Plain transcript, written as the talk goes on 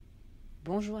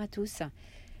Bonjour à tous.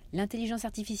 L'intelligence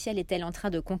artificielle est-elle en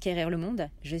train de conquérir le monde?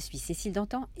 Je suis Cécile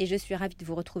Dantan et je suis ravie de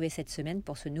vous retrouver cette semaine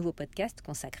pour ce nouveau podcast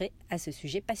consacré à ce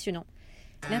sujet passionnant.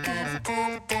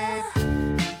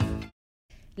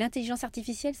 L'intelligence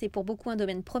artificielle, c'est pour beaucoup un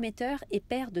domaine prometteur et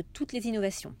père de toutes les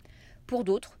innovations. Pour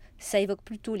d'autres, ça évoque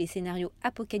plutôt les scénarios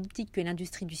apocalyptiques que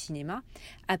l'industrie du cinéma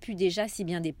a pu déjà si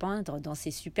bien dépeindre dans ses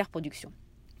super productions.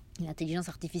 L'intelligence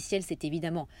artificielle, c'est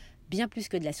évidemment bien plus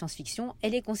que de la science-fiction.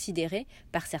 Elle est considérée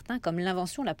par certains comme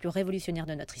l'invention la plus révolutionnaire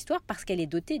de notre histoire parce qu'elle est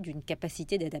dotée d'une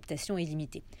capacité d'adaptation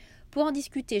illimitée. Pour en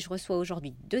discuter, je reçois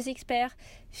aujourd'hui deux experts.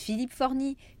 Philippe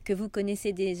Forny, que vous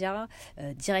connaissez déjà,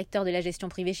 directeur de la gestion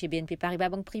privée chez BNP Paribas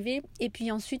Banque Privée. Et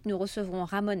puis ensuite, nous recevrons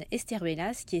Ramon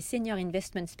Esteruelas, qui est Senior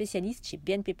Investment Specialist chez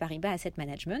BNP Paribas Asset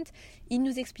Management. Il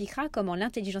nous expliquera comment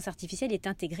l'intelligence artificielle est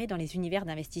intégrée dans les univers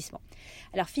d'investissement.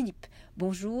 Alors Philippe,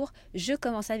 bonjour. Je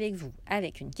commence avec vous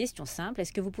avec une question simple.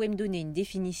 Est-ce que vous pouvez me donner une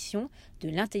définition de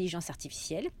l'intelligence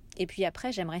artificielle ? Et puis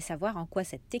après, j'aimerais savoir en quoi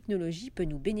cette technologie peut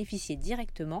nous bénéficier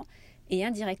directement et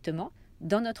indirectement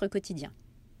dans notre quotidien.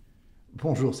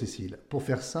 Bonjour Cécile. Pour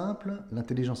faire simple,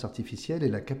 l'intelligence artificielle est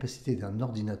la capacité d'un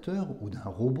ordinateur ou d'un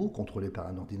robot contrôlé par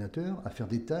un ordinateur à faire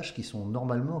des tâches qui sont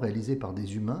normalement réalisées par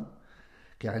des humains,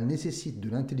 car elles nécessitent de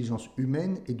l'intelligence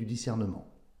humaine et du discernement.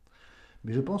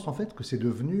 Mais je pense en fait que c'est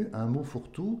devenu un mot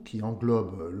fourre-tout qui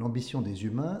englobe l'ambition des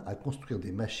humains à construire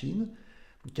des machines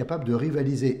capables de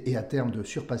rivaliser et à terme de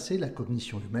surpasser la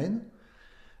cognition humaine.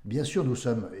 Bien sûr, nous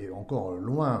sommes encore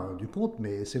loin du compte,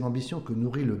 mais c'est l'ambition que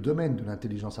nourrit le domaine de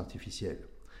l'intelligence artificielle.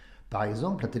 Par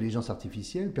exemple, l'intelligence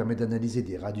artificielle permet d'analyser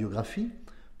des radiographies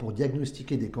pour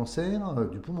diagnostiquer des cancers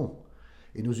du poumon.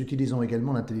 Et nous utilisons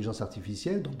également l'intelligence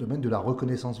artificielle dans le domaine de la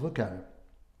reconnaissance vocale.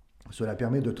 Cela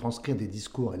permet de transcrire des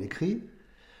discours à l'écrit.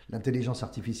 L'intelligence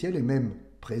artificielle est même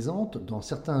présente dans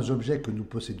certains objets que nous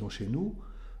possédons chez nous,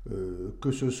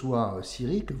 que ce soit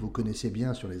Siri, que vous connaissez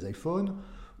bien sur les iPhones,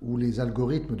 ou les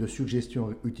algorithmes de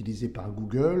suggestion utilisés par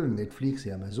Google, Netflix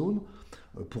et Amazon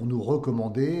pour nous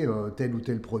recommander tel ou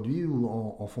tel produit ou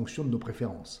en fonction de nos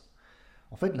préférences.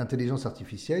 En fait, l'intelligence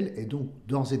artificielle est donc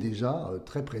d'ores et déjà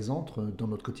très présente dans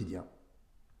notre quotidien.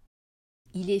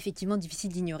 Il est effectivement difficile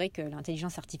d'ignorer que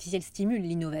l'intelligence artificielle stimule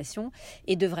l'innovation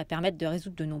et devrait permettre de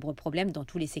résoudre de nombreux problèmes dans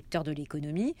tous les secteurs de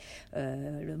l'économie.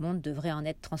 Le monde devrait en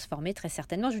être transformé très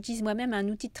certainement. J'utilise moi-même un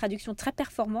outil de traduction très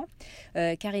performant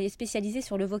car il est spécialisé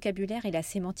sur le vocabulaire et la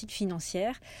sémantique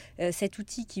financière. Cet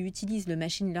outil qui utilise le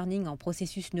machine learning en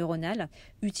processus neuronal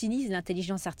utilise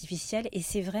l'intelligence artificielle et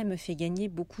c'est vrai me fait gagner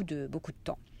beaucoup de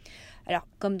temps. Alors,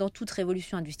 comme dans toute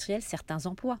révolution industrielle, certains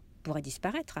emplois pourraient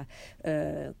disparaître,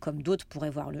 comme d'autres pourraient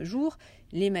voir le jour.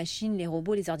 Les machines, les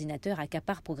robots, les ordinateurs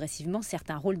accaparent progressivement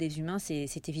certains rôles des humains,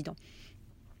 c'est évident.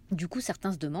 Du coup,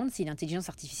 certains se demandent si l'intelligence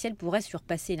artificielle pourrait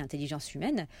surpasser l'intelligence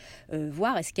humaine,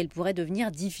 voire est-ce qu'elle pourrait devenir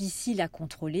difficile à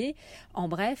contrôler. En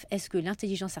bref, est-ce que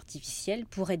l'intelligence artificielle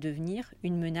pourrait devenir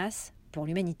une menace pour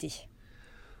l'humanité ?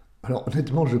 Alors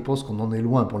honnêtement, je pense qu'on en est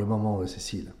loin pour le moment,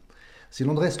 Cécile. Si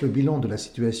l'on dresse le bilan de la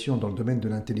situation dans le domaine de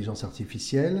l'intelligence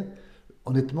artificielle,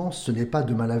 honnêtement, ce n'est pas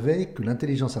demain la veille que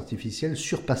l'intelligence artificielle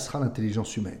surpassera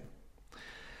l'intelligence humaine.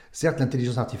 Certes,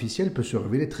 l'intelligence artificielle peut se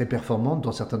révéler très performante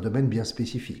dans certains domaines bien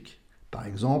spécifiques. Par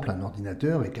exemple, un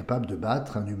ordinateur est capable de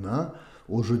battre un humain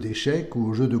au jeu d'échecs ou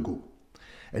au jeu de Go.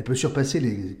 Elle peut surpasser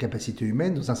les capacités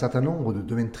humaines dans un certain nombre de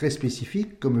domaines très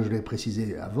spécifiques, comme je l'ai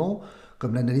précisé avant,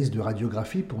 comme l'analyse de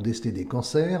radiographie pour déceler des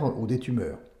cancers ou des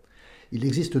tumeurs. Il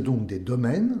existe donc des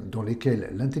domaines dans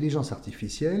lesquels l'intelligence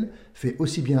artificielle fait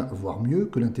aussi bien, voire mieux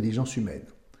que l'intelligence humaine.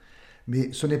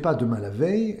 Mais ce n'est pas demain la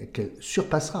veille qu'elle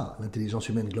surpassera l'intelligence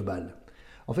humaine globale.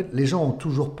 En fait, les gens ont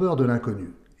toujours peur de l'inconnu,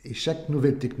 et chaque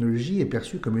nouvelle technologie est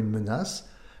perçue comme une menace,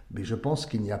 mais je pense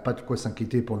qu'il n'y a pas de quoi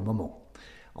s'inquiéter pour le moment.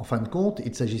 En fin de compte,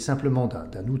 il s'agit simplement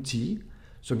d'un outil.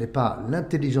 Ce n'est pas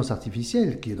l'intelligence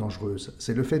artificielle qui est dangereuse,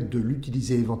 c'est le fait de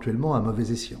l'utiliser éventuellement à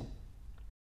mauvais escient.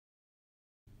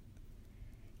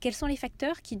 Quels sont les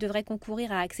facteurs qui devraient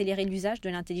concourir à accélérer l'usage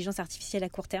de l'intelligence artificielle à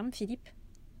court terme, Philippe ?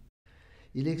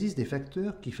 Il existe des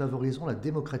facteurs qui favoriseront la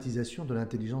démocratisation de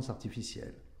l'intelligence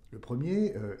artificielle. Le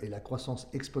premier est la croissance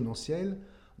exponentielle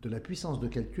de la puissance de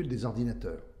calcul des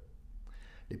ordinateurs.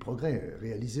 Les progrès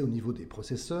réalisés au niveau des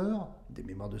processeurs, des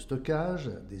mémoires de stockage,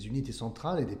 des unités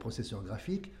centrales et des processeurs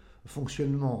graphiques en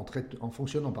fonctionnant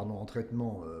en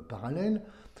traitement parallèle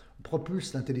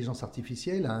propulsent l'intelligence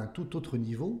artificielle à un tout autre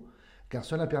niveau car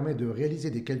cela permet de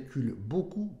réaliser des calculs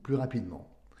beaucoup plus rapidement.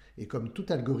 Et comme tout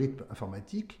algorithme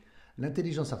informatique,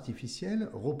 l'intelligence artificielle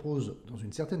repose dans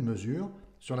une certaine mesure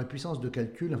sur la puissance de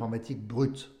calcul informatique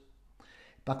brute.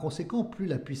 Par conséquent, plus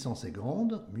la puissance est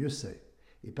grande, mieux c'est.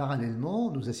 Et parallèlement,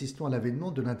 nous assistons à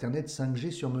l'avènement de l'Internet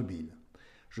 5G sur mobile.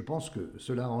 Je pense que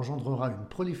cela engendrera une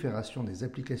prolifération des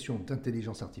applications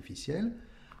d'intelligence artificielle.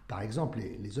 Par exemple,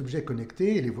 les objets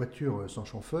connectés et les voitures sans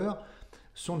chauffeur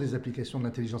sont des applications de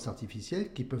l'intelligence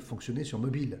artificielle qui peuvent fonctionner sur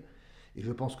mobile. Et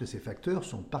je pense que ces facteurs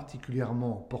sont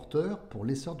particulièrement porteurs pour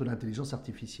l'essor de l'intelligence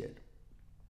artificielle.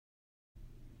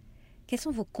 Quels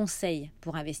sont vos conseils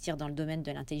pour investir dans le domaine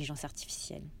de l'intelligence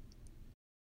artificielle?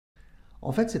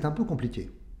 En fait, c'est un peu compliqué.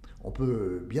 On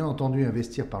peut bien entendu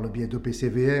investir par le biais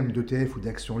d'OPCVM, d'ETF ou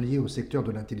d'actions liées au secteur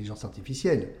de l'intelligence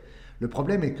artificielle. Le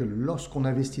problème est que lorsqu'on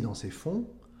investit dans ces fonds,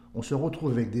 on se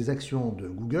retrouve avec des actions de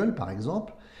Google, par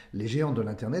exemple. Les géants de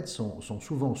l'Internet sont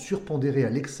souvent surpondérés à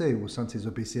l'excès au sein de ces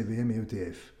OPCVM et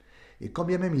ETF. Et quand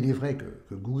bien même il est vrai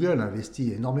que Google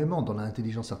investit énormément dans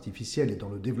l'intelligence artificielle et dans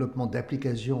le développement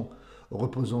d'applications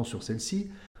reposant sur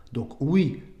celle-ci, donc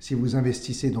oui, si vous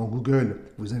investissez dans Google,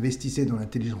 vous investissez dans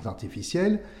l'intelligence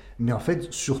artificielle, mais en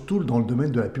fait surtout dans le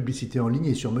domaine de la publicité en ligne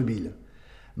et sur mobile.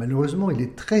 Malheureusement, il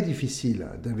est très difficile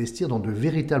d'investir dans de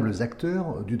véritables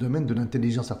acteurs du domaine de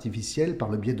l'intelligence artificielle par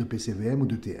le biais de PCVM ou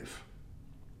d'ETF.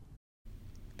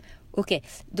 Ok,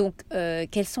 donc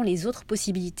quelles sont les autres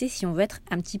possibilités si on veut être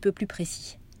un petit peu plus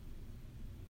précis?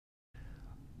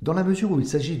 Dans la mesure où il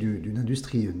s'agit d'une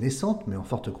industrie naissante mais en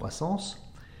forte croissance,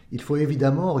 il faut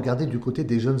évidemment regarder du côté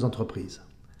des jeunes entreprises.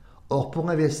 Or, pour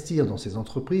investir dans ces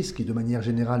entreprises qui de manière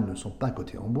générale ne sont pas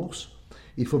cotées en bourse,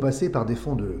 il faut passer par des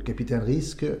fonds de capital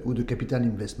risque ou de capital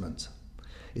investment.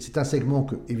 Et c'est un segment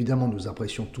que, évidemment, nous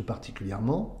apprécions tout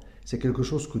particulièrement. C'est quelque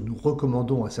chose que nous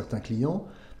recommandons à certains clients,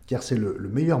 car c'est le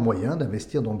meilleur moyen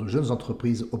d'investir dans de jeunes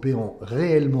entreprises opérant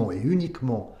réellement et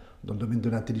uniquement dans le domaine de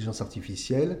l'intelligence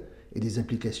artificielle et des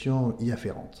applications y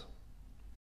afférentes.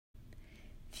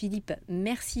 Philippe,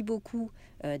 merci beaucoup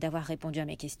d'avoir répondu à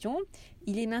mes questions.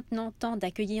 Il est maintenant temps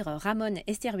d'accueillir Ramon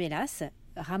Esteruelas.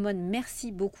 Ramon,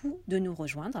 merci beaucoup de nous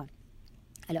rejoindre.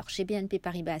 Alors, chez BNP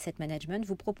Paribas Asset Management,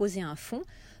 vous proposez un fonds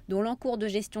dont l'encours de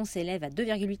gestion s'élève à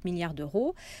 2,8 milliards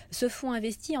d'euros. Ce fonds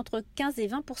investit entre 15 et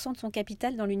 20% de son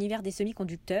capital dans l'univers des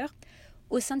semi-conducteurs.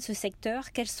 Au sein de ce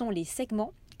secteur, quels sont les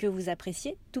segments que vous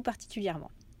appréciez tout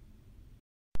particulièrement?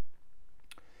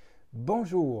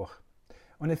 Bonjour.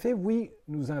 En effet, oui,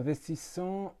 nous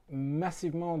investissons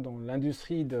massivement dans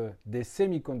l'industrie des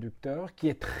semi-conducteurs qui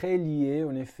est très liée,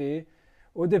 en effet,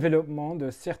 au développement de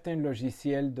certains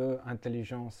logiciels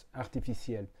d'intelligence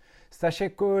artificielle. Sachez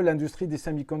que l'industrie des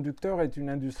semi-conducteurs est une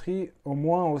industrie, au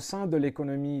moins au sein de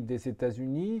l'économie des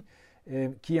États-Unis,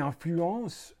 qui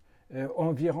influence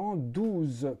environ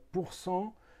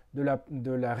 12%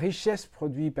 de la richesse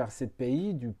produite par ce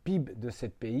pays, du PIB de ce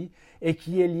pays, et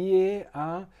qui est liée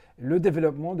à le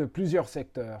développement de plusieurs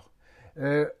secteurs.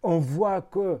 On voit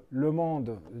que le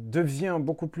monde devient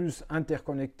beaucoup plus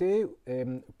interconnecté,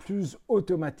 plus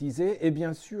automatisé, et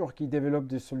bien sûr qui développe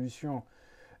des solutions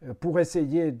pour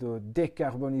essayer de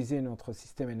décarboniser notre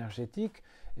système énergétique.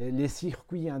 Les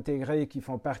circuits intégrés qui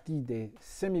font partie des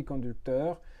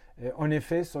semi-conducteurs, en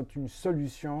effet, sont une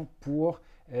solution pour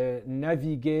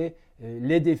naviguer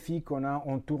les défis qu'on a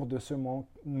autour de ce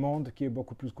monde qui est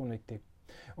beaucoup plus connecté.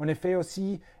 En effet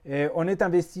aussi, on est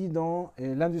investi dans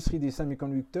l'industrie des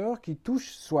semi-conducteurs qui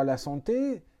touche soit la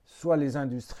santé, soit les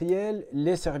industriels,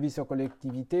 les services aux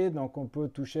collectivités. Donc on peut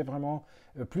toucher vraiment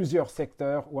plusieurs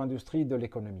secteurs ou industries de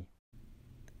l'économie.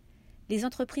 Les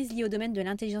entreprises liées au domaine de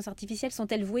l'intelligence artificielle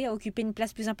sont-elles vouées à occuper une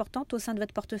place plus importante au sein de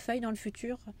votre portefeuille dans le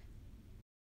futur?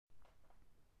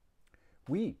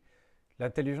 Oui,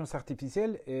 l'intelligence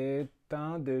artificielle est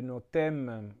un de nos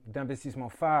thèmes d'investissement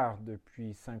phare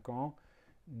depuis 5 ans.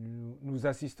 Nous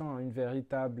assistons à une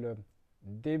véritable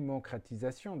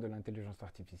démocratisation de l'intelligence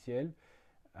artificielle.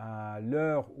 À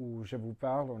l'heure où je vous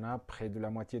parle, on a près de la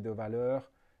moitié de valeurs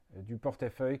du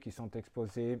portefeuille qui sont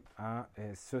exposées à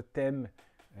ce thème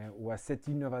ou à cette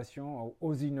innovation,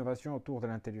 aux innovations autour de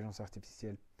l'intelligence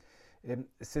artificielle.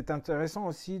 C'est intéressant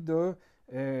aussi de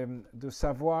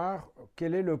savoir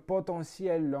quel est le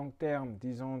potentiel long terme,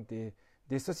 disons,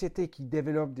 des sociétés qui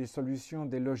développent des solutions,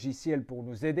 des logiciels pour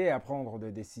nous aider à prendre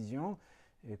des décisions,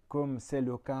 et comme c'est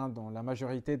le cas dans la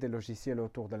majorité des logiciels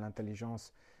autour de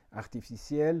l'intelligence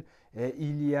artificielle. Et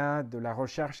il y a de la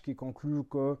recherche qui conclut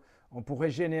qu'on pourrait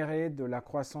générer de la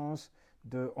croissance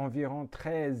d'environ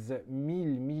 13 000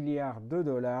 milliards de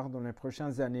dollars dans les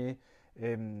prochaines années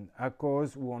à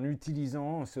cause ou en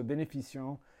utilisant, en se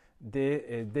bénéficiant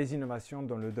des innovations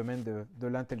dans le domaine de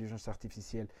l'intelligence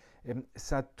artificielle.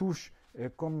 Ça touche,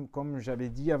 comme j'avais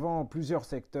dit avant, plusieurs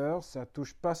secteurs. Ça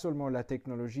touche pas seulement la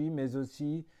technologie, mais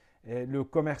aussi le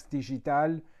commerce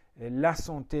digital, la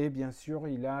santé, bien sûr.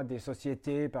 Il y a des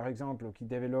sociétés, par exemple, qui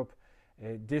développent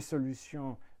des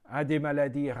solutions à des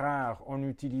maladies rares en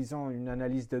utilisant une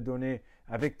analyse de données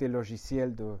avec des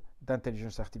logiciels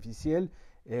d'intelligence artificielle.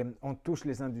 Et on touche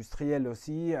les industriels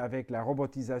aussi avec la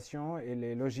robotisation et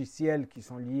les logiciels qui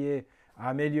sont liés à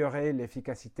améliorer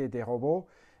l'efficacité des robots.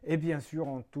 Et bien sûr,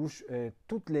 on touche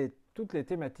toutes les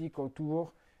thématiques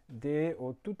autour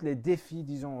tous les défis,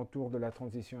 disons, autour de la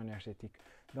transition énergétique.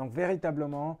 Donc,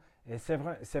 véritablement,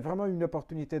 c'est vraiment une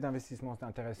opportunité d'investissement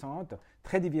intéressante,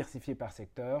 très diversifiée par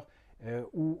secteur,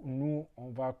 où nous, on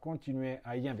va continuer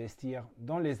à y investir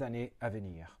dans les années à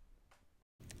venir.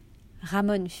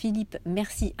 Ramon, Philippe,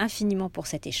 merci infiniment pour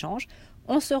cet échange.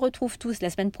 On se retrouve tous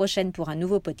la semaine prochaine pour un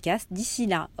nouveau podcast. D'ici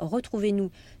là, retrouvez-nous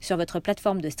sur votre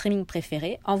plateforme de streaming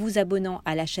préférée en vous abonnant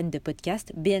à la chaîne de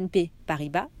podcast BNP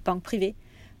Paribas Banque Privée.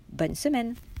 Bonne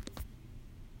semaine!